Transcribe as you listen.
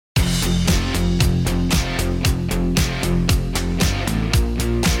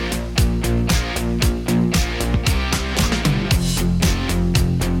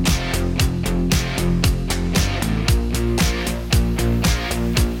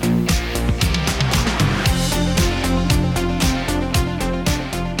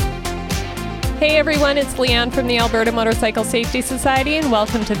everyone, it's Leanne from the Alberta Motorcycle Safety Society, and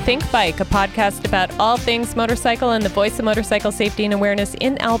welcome to Think Bike, a podcast about all things motorcycle and the voice of motorcycle safety and awareness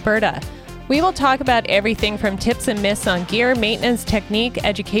in Alberta. We will talk about everything from tips and myths on gear, maintenance, technique,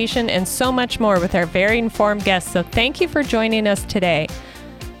 education, and so much more with our very informed guests, so thank you for joining us today.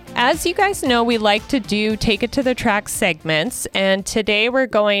 As you guys know, we like to do Take It to the Track segments, and today we're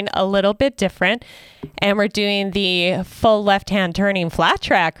going a little bit different, and we're doing the full left-hand turning flat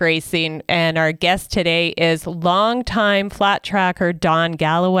track racing, and our guest today is longtime flat tracker Don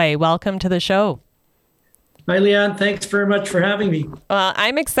Galloway. Welcome to the show. Hi, Leanne. Thanks very much for having me. Well,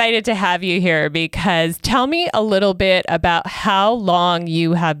 I'm excited to have you here because tell me a little bit about how long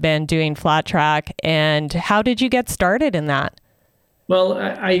you have been doing flat track and how did you get started in that? Well,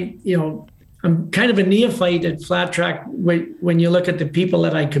 I'm kind of a neophyte at flat track when you look at the people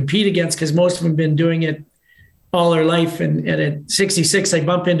that I compete against, because most of them have been doing it all their life. And at 66, I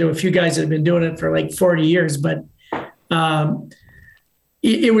bump into a few guys that have been doing it for like 40 years. But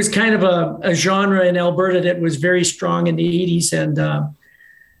it was kind of a genre in Alberta that was very strong in the 80s. And,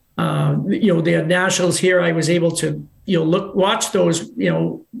 they had nationals here. I was able to, watch those,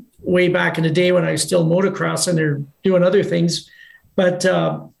 way back in the day when I was still motocrossing or doing other things. But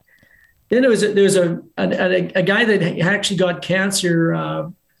then there was a guy that actually got cancer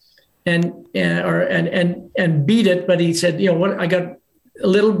and beat it. But he said, what, I got a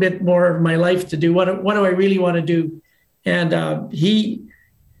little bit more of my life to do. What do I really want to do? And he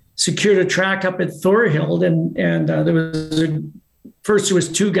secured a track up at Thorhild, and there was first there was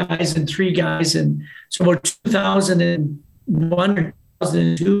 2 guys and 3 guys, and so about 2001 or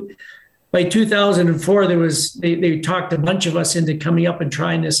 2002. By 2004, they talked a bunch of us into coming up and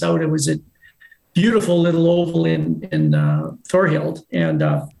trying this out. It was a beautiful little oval in Thorhild, and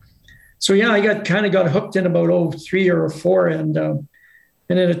I got hooked in about 03 or 04, and then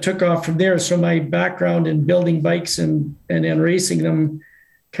it took off from there. So my background in building bikes and racing them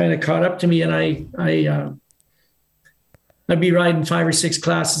kind of caught up to me, and I'd be riding 5 or 6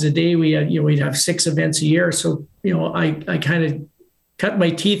 classes a day. We'd have 6 events a year, so I kind of cut my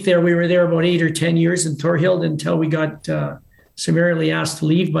teeth there. We were there about 8 or 10 years in Thorhild until we got summarily asked to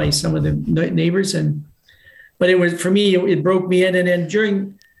leave by some of the neighbors. But it was, for me, it broke me in. And then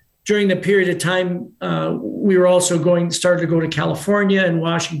during the period of time, we were also started to go to California and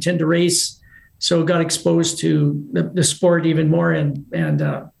Washington to race. So got exposed to the sport even more.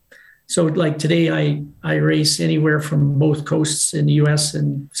 So like today, I race anywhere from both coasts in the U.S.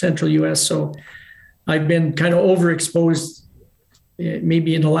 and central U.S. So I've been kind of overexposed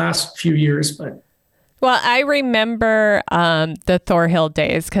maybe in the last few years, but. Well, I remember the Thorhild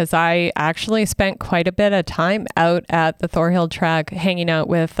days because I actually spent quite a bit of time out at the Thorhild track, hanging out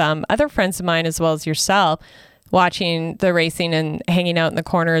with other friends of mine as well as yourself, watching the racing and hanging out in the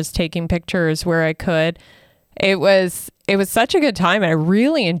corners, taking pictures where I could. It was such a good time, and I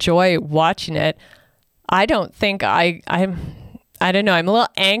really enjoy watching it. I don't think I don't know. I'm a little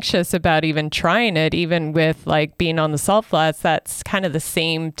anxious about even trying it, even with like being on the salt flats. That's kind of the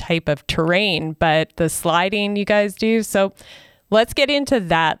same type of terrain, but the sliding you guys do. So let's get into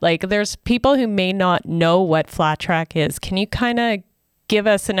that. Like there's people who may not know what flat track is. Can you kind of give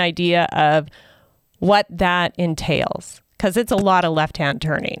us an idea of what that entails? Because it's a lot of left-hand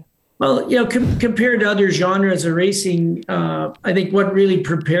turning. Well, compared to other genres of racing, I think what really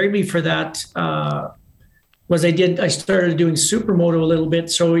prepared me for that was I started doing supermoto a little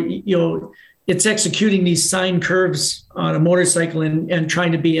bit. So, it's executing these sine curves on a motorcycle and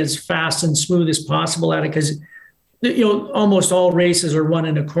trying to be as fast and smooth as possible at it. Because, almost all races are one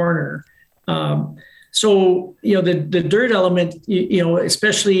in a corner. So, the dirt element,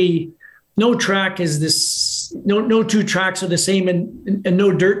 especially no track is this, no 2 tracks are the same and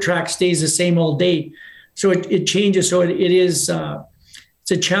no dirt track stays the same all day. So it changes. So it is,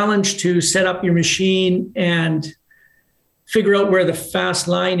 it's a challenge to set up your machine and figure out where the fast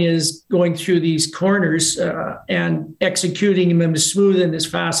line is going through these corners and executing them as smooth and as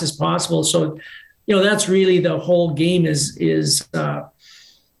fast as possible. So, that's really the whole game is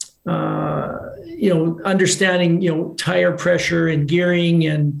understanding, tire pressure and gearing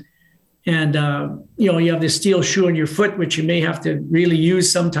and you have the steel shoe on your foot, which you may have to really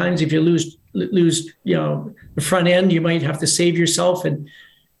use sometimes. If you lose the front end, you might have to save yourself. And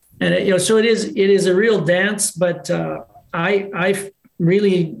so it is a real dance, but I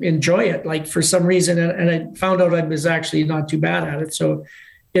really enjoy it. Like for some reason, and I found out I was actually not too bad at it. So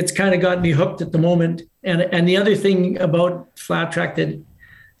it's kind of got me hooked at the moment. And the other thing about flat track that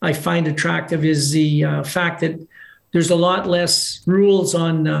I find attractive is the fact that there's a lot less rules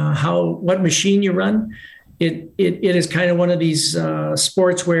on what machine you run. It is kind of one of these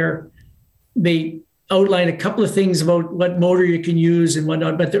sports where they outline a couple of things about what motor you can use and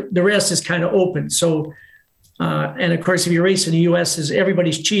whatnot, but the rest is kind of open. So, and of course, if you race in the U.S.,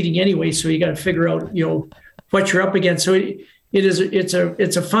 everybody's cheating anyway, so you got to figure out, what you're up against. So it's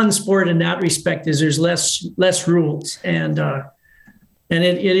a fun sport in that respect. Is there's less rules, and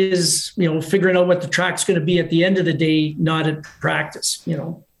it is figuring out what the track's going to be at the end of the day, not at practice.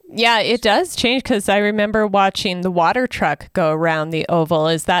 Yeah, it does change, because I remember watching the water truck go around the oval.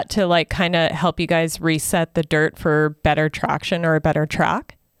 Is that to like kind of help you guys reset the dirt for better traction or a better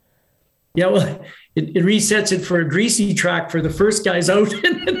track? Yeah, well, it resets it for a greasy track for the first guys out,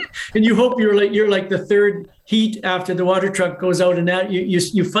 and you hope you're like the third heat after the water truck goes out, and that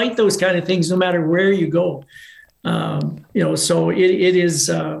you fight those kind of things no matter where you go. So it is.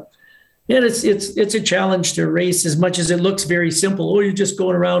 It's a challenge to race as much as it looks very simple. Oh, you're just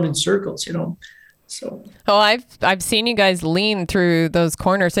going around in circles, So. Oh, I've seen you guys lean through those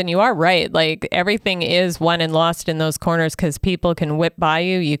corners, and you are right. Like, everything is won and lost in those corners because people can whip by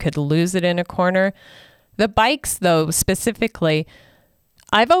you. You could lose it in a corner. The bikes, though, specifically,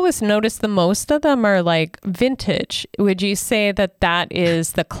 I've always noticed the most of them are like vintage. Would you say that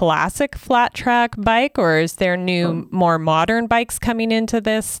is the classic flat track bike, or is there new, more modern bikes coming into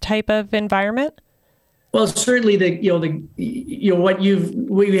this type of environment? Well, certainly we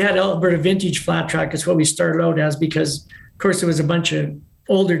had Alberta Vintage Flat Track is what we started out as, because of course there was a bunch of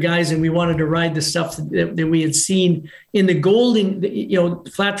older guys and we wanted to ride the stuff that we had seen in the golden,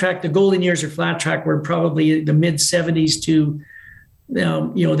 flat track. The golden years of flat track were probably the mid 70s to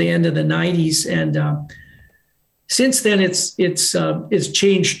the end of the 90s, and since then it's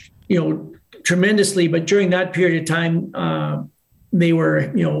changed tremendously. But during that period of time, they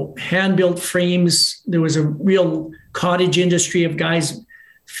were hand-built frames. There was a real cottage industry of guys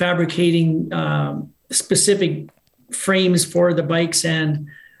fabricating specific frames for the bikes, and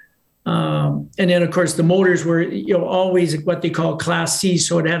then of course the motors were always what they call Class C,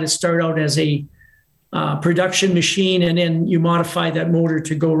 so it had to start out as a production machine, and then you modify that motor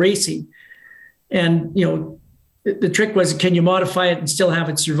to go racing. And the trick was, can you modify it and still have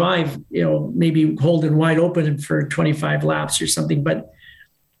it survive? Maybe holding wide open for 25 laps or something. But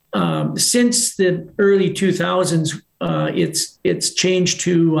since the early 2000s, it's changed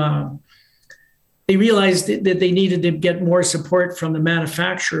to. They realized that they needed to get more support from the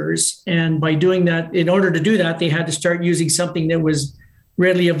manufacturers, and by doing that, in order to do that, they had to start using something that was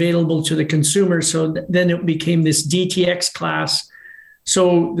readily available to the consumer. So then it became this DTX class.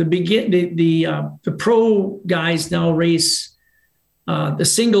 So the pro guys now race the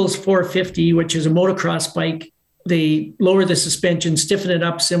singles 450, which is a motocross bike. They lower the suspension, stiffen it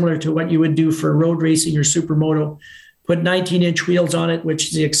up similar to what you would do for road racing or supermoto, put 19-inch wheels on it, which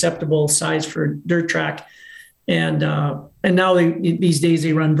is the acceptable size for dirt track. And now these days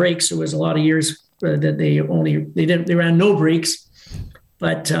they run brakes. So it was a lot of years that they ran no brakes.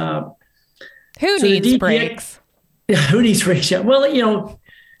 But who needs brakes? Yeah, who needs brakes? Yeah. Well,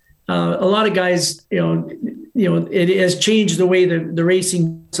 a lot of guys, it has changed the way the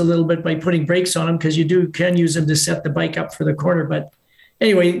racing a little bit by putting brakes on them, because you can use them to set the bike up for the corner. But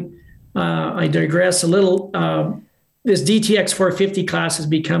anyway, I digress a little. This DTX 450 class has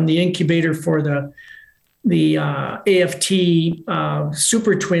become the incubator for the AFT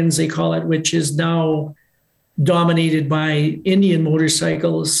Super Twins, they call it, which is now dominated by Indian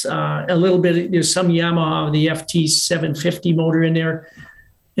motorcycles. A little bit, there's some Yamaha, the FT 750 motor in there,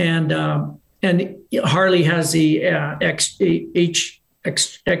 and Harley has the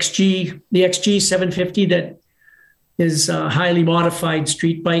XG 750 that is a highly modified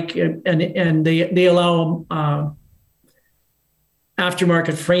street bike, and they allow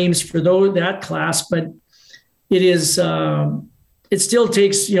aftermarket frames for that class, but it is. It still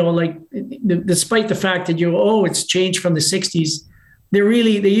takes, despite the fact that it's changed from the 60s, they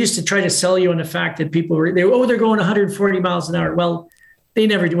used to try to sell you on the fact that people they're going 140 miles an hour. Well, they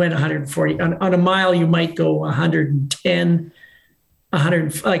never went 140. On a mile, you might go 110,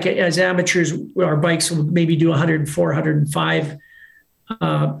 100. Like as amateurs, our bikes will maybe do 104, 105.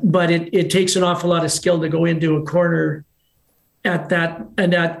 But it takes an awful lot of skill to go into a corner at that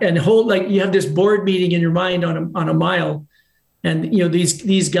and hold, like you have this board meeting in your mind on a mile. And,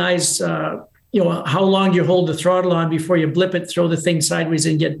 these guys, how long do you hold the throttle on before you blip it, throw the thing sideways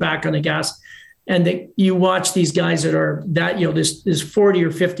and get back on the gas? And you watch these guys that are there's 40 or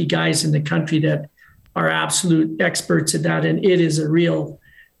 50 guys in the country that are absolute experts at that. And it is a real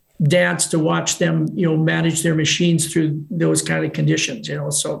dance to watch them, manage their machines through those kind of conditions,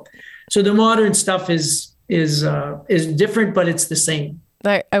 So the modern stuff is different, but it's the same.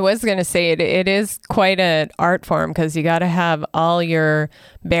 I was going to say it is quite an art form because you got to have all your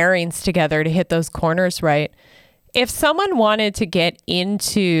bearings together to hit those corners right. If someone wanted to get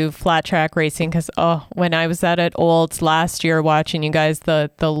into flat track racing, because when I was at Olds last year watching you guys, the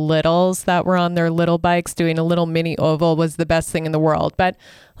littles that were on their little bikes doing a little mini oval was the best thing in the world. But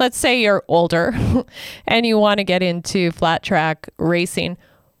let's say you're older and you want to get into flat track racing.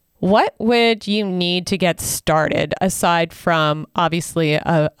 What would you need to get started aside from obviously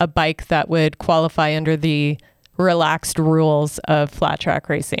a bike that would qualify under the relaxed rules of flat track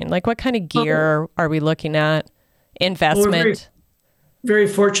racing? Like what kind of gear are we looking at? Investment? Well, we're very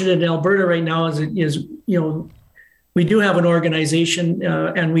fortunate in Alberta right now is we do have an organization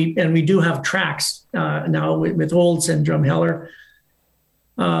and we do have tracks now with Olds and Drumheller.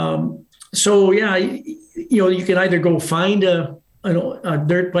 So yeah, you can either go find a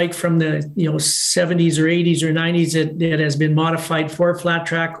dirt bike from the 70s or 80s or 90s that has been modified for flat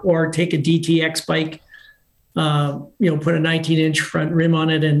track, or take a DTX bike, put a 19-inch front rim on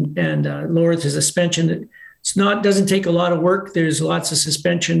it and lower the suspension. Doesn't take a lot of work. There's lots of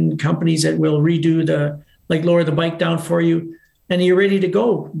suspension companies that will lower the bike down for you, and you're ready to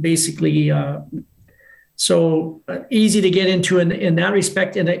go basically. So easy to get into in that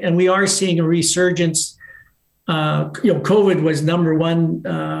respect. And we are seeing a resurgence. COVID was number one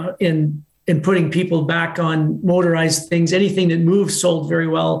in putting people back on motorized things. Anything that moves sold very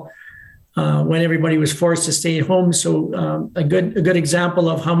well when everybody was forced to stay at home. So a good example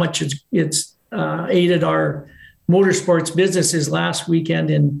of how much it's aided our motorsports businesses last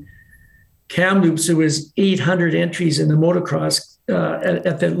weekend in Kamloops. There was 800 entries in the motocross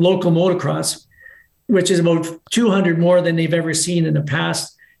at the local motocross, which is about 200 more than they've ever seen in the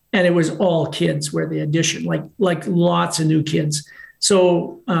past. And it was all kids where the addition, like lots of new kids.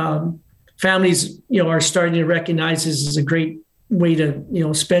 So families, are starting to recognize this is a great way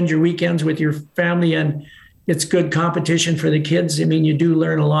to, spend your weekends with your family, and it's good competition for the kids. I mean, you do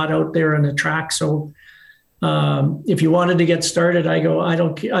learn a lot out there on the track. So if you wanted to get started, I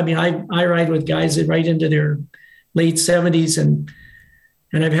ride with guys that right into their late 70s, and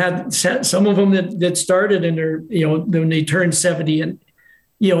I've had some of them that started and they're, when they turn 70, and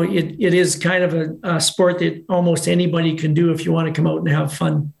it is kind of a sport that almost anybody can do if you want to come out and have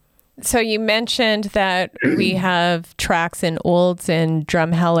fun. So you mentioned that we have tracks in Olds and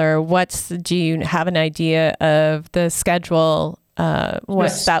Drumheller. Do you have an idea of the schedule?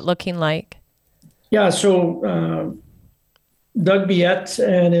 What's that looking like? Yeah, so Doug Biette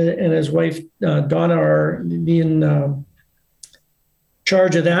and his wife Donna are in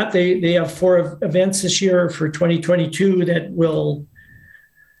charge of that. They have 4 events this year for 2022 that will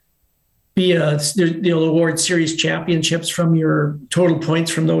be they'll award series championships from your total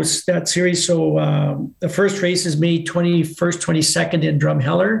points from that series. So the first race is May 21st, 22nd in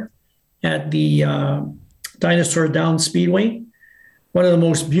Drumheller at the Dinosaur Downs Speedway. One of the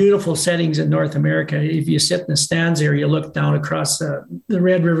most beautiful settings in North America. If you sit in the stands there, you look down across the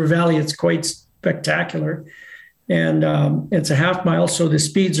Red River Valley. It's quite spectacular. And it's a half mile, so the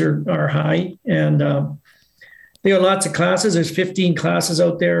speeds are high. And they got lots of classes. There's 15 classes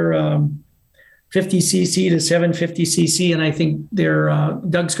out there, 50cc to 750cc. And I think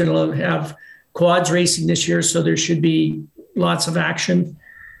Doug's going to have quads racing this year, so there should be lots of action.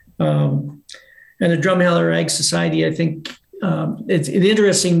 And the Drumheller Ag Society, I think it's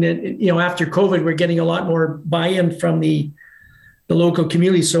interesting that, after COVID, we're getting a lot more buy-in from the local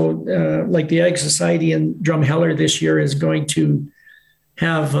community. So like the Ag Society in Drumheller this year is going to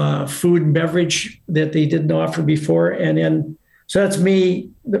have food and beverage that they didn't offer before. And then, so that's May.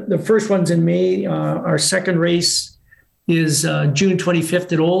 The first one's in May. Our second race is June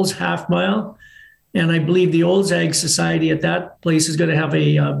 25th at Olds, half mile. And I believe the Olds Ag Society at that place is going to have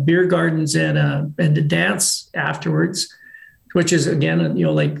a beer gardens and a dance afterwards, which is, again,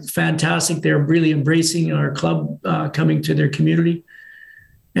 fantastic. They're really embracing our club coming to their community.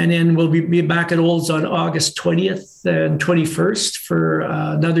 And then we'll be back at Olds on August 20th and 21st for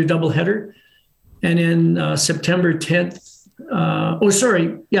another doubleheader. And then September 10th,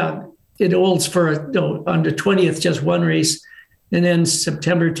 it Olds on the 20th, just one race. And then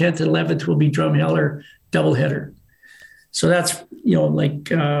September 10th and 11th will be Drumheller doubleheader. So that's,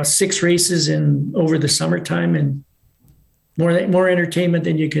 6 races over the summertime, and more entertainment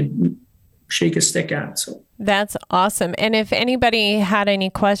than you could shake a stick at. So that's awesome. And if anybody had any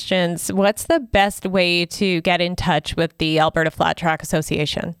questions, what's the best way to get in touch with the Alberta Flat Track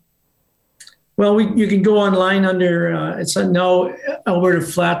Association? Well, you can go online under, it's now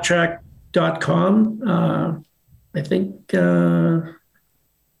albertaflattrack.com. I think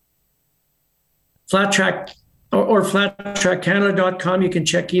Flat Track or flattrackcanada.com. You can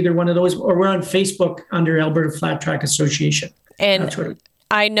check either one of those, or we're on Facebook under Alberta Flat Track Association. And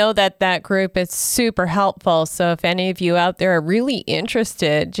I know that group is super helpful. So if any of you out there are really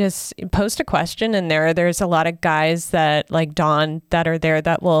interested, just post a question in there. There's a lot of guys that like Don that are there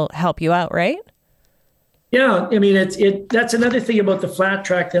that will help you out, right? Yeah, I mean, that's another thing about the flat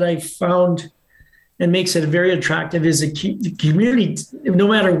track that I found and makes it very attractive is the community. No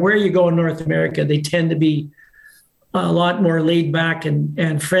matter where you go in North America, they tend to be a lot more laid back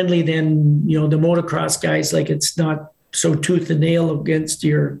and friendly than, the motocross guys. Like, it's not so tooth and nail against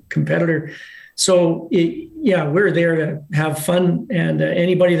your competitor. So we're there to have fun, and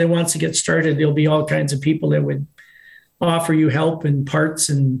anybody that wants to get started, there'll be all kinds of people that would offer you help and parts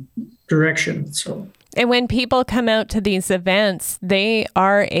and direction. So. And when people come out to these events, they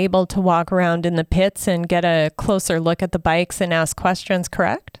are able to walk around in the pits and get a closer look at the bikes and ask questions,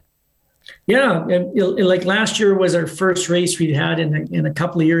 correct? Yeah. And like last year was our first race we'd had in a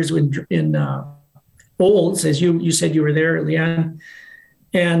couple of years in Olds, as you said you were there, Leanne.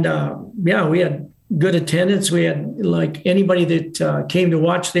 And we had good attendance. We had like anybody that came to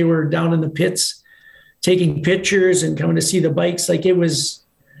watch, they were down in the pits taking pictures and coming to see the bikes. Like it was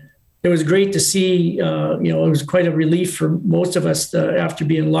great to see. It was quite a relief for most of us after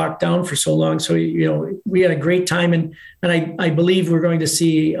being locked down for so long. So, we had a great time, and I believe we're going to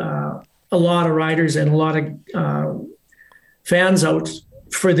see a lot of riders and a lot of fans out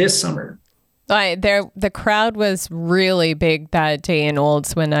for this summer. The crowd was really big that day in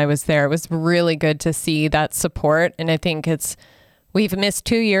Olds when I was there. It was really good to see that support, and I think we've missed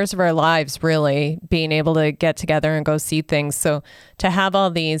 2 years of our lives, really, being able to get together and go see things. So to have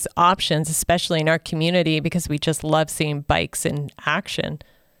all these options, especially in our community, because we just love seeing bikes in action.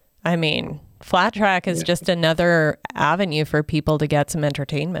 I mean, flat track is just another avenue for people to get some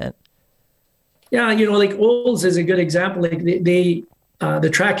entertainment. Yeah, like Olds is a good example. Like the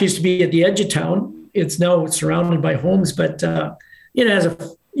track used to be at the edge of town. It's now surrounded by homes, but it has a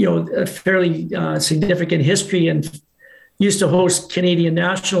fairly significant history and used to host Canadian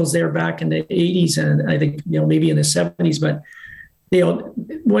nationals there back in the 80s and I think, maybe in the 70s. But,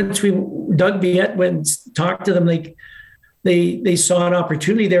 once Doug Biette went and talked to them, like they saw an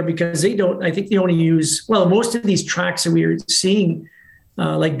opportunity there because they only use, most of these tracks that we are seeing,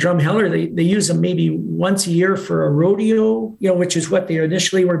 like Drumheller, they use them maybe once a year for a rodeo, which is what they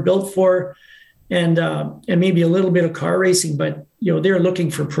initially were built for. And maybe a little bit of car racing, but, they're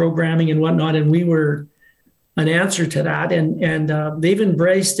looking for programming and whatnot. And we were an answer to that, and they've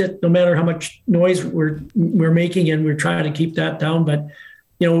embraced it no matter how much noise we're making, and we're trying to keep that down. But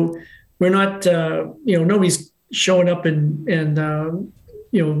we're not nobody's showing up and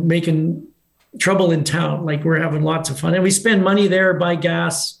making trouble in town. Like, we're having lots of fun, and we spend money there, buy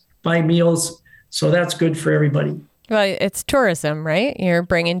gas, buy meals, so that's good for everybody. Well, it's tourism, right? You're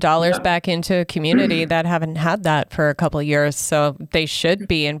bringing dollars back into a community that haven't had that for a couple of years, so they should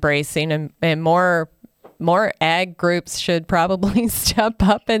be embracing, and more ag groups should probably step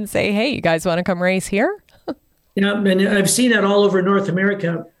up and say, hey, you guys want to come race here? Yeah, and I've seen that all over North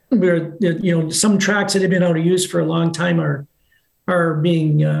America where, some tracks that have been out of use for a long time are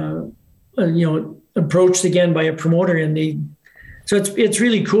being, approached again by a promoter. So it's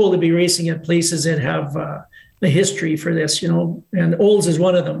really cool to be racing at places that have a history for this, and Olds is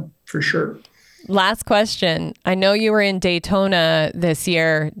one of them for sure. Last question. I know you were in Daytona this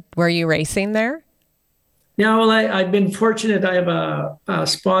year. Were you racing there? Yeah, well, I've been fortunate. I have a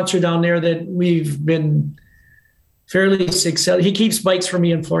sponsor down there that we've been fairly successful. He keeps bikes for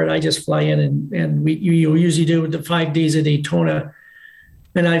me in Florida. I just fly in, and we usually do the 5 days of Daytona.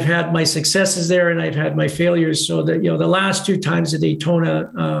 And I've had my successes there, and I've had my failures. So that the last 2 times at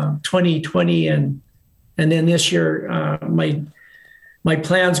Daytona, 2020 and then this year, my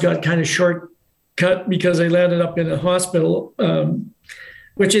plans got kind of shortcut because I landed up in a hospital.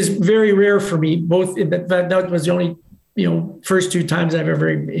 Which is very rare for me. That was the only, first 2 times I've ever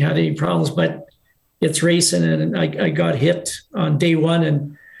had any problems. But it's racing, and I got hit on day 1,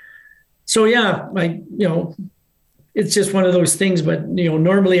 and so it's just one of those things. But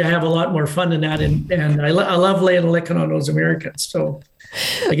normally I have a lot more fun than that, and I love laying a licking on those Americans. So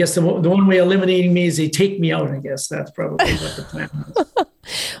I guess the one way of eliminating me is they take me out. I guess that's probably what the plan is.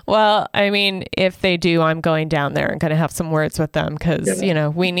 Well, I mean, if they do, I'm going down there and going to have some words with them because,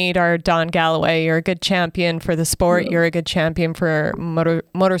 we need our Don Galloway. You're a good champion for the sport. You're a good champion for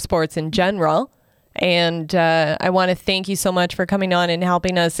motorsports in general. And I want to thank you so much for coming on and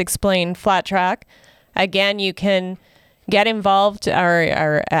helping us explain flat track. Again, you can get involved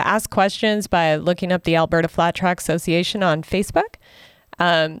or ask questions by looking up the Alberta Flat Track Association on Facebook.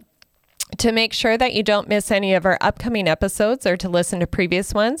 To make sure that you don't miss any of our upcoming episodes or to listen to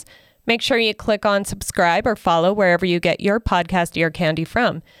previous ones, make sure you click on subscribe or follow wherever you get your podcast ear candy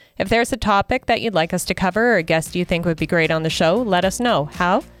from. If there's a topic that you'd like us to cover or a guest you think would be great on the show, let us know.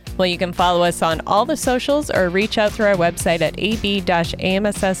 How? Well, you can follow us on all the socials or reach out through our website at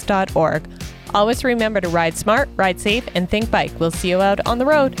ab-amss.org. Always remember to ride smart, ride safe, and think bike. We'll see you out on the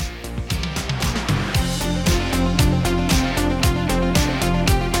road.